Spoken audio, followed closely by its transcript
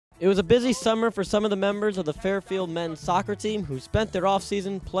It was a busy summer for some of the members of the Fairfield men's soccer team who spent their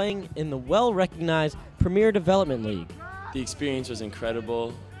offseason playing in the well-recognized Premier Development League. The experience was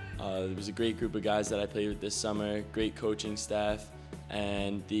incredible. There was a great group of guys that I played with this summer, great coaching staff,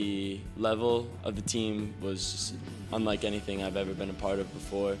 and the level of the team was just unlike anything I've ever been a part of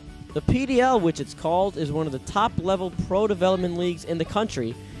before. The PDL, which it's called, is one of the top-level pro development leagues in the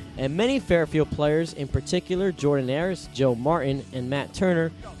country, and many Fairfield players, in particular Jordan Harris, Joe Martin, and Matt Turner,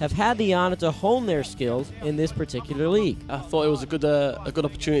 have had the honor to hone their skills in this particular league. I thought it was a good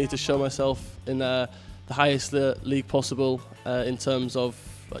opportunity to show myself in the highest league possible in terms of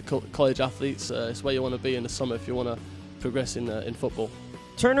college athletes. It's where you want to be in the summer if you want to progress in football.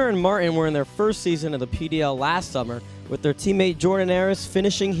 Turner and Martin were in their first season of the PDL last summer, with their teammate Jordan Harris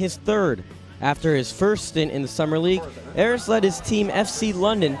finishing his third. After his first stint in the Summer League, Harris led his team FC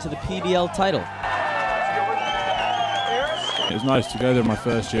London to the PDL title. It was nice to go there my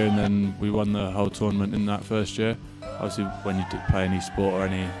first year, and then we won the whole tournament in that first year. Obviously, when you play any sport or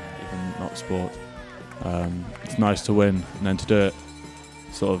even not sport, it's nice to win, and then to do it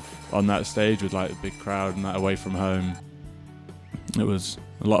sort of on that stage with like a big crowd and that away from home, it was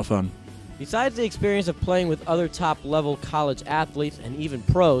a lot of fun. Besides the experience of playing with other top-level college athletes and even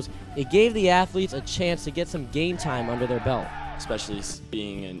pros, it gave the athletes a chance to get some game time under their belt. Especially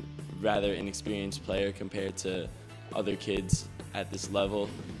being a rather inexperienced player compared to other kids at this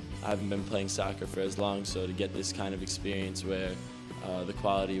level. I haven't been playing soccer for as long, so to get this kind of experience where the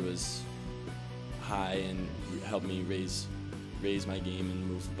quality was high and helped me raise my game and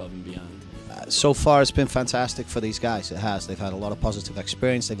move above and beyond. So far it's been fantastic for these guys. It has. They've had a lot of positive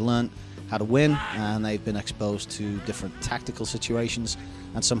experience. They've learned how to win, and they've been exposed to different tactical situations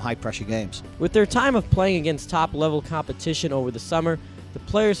and some high-pressure games. With their time of playing against top-level competition over the summer, the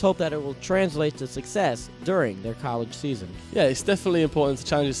players hope that it will translate to success during their college season. Yeah, it's definitely important to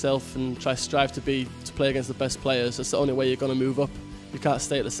challenge yourself and strive to play against the best players. That's the only way you're going to move up. You can't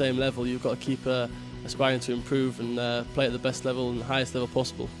stay at the same level. You've got to keep aspiring to improve and play at the best level and the highest level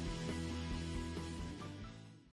possible.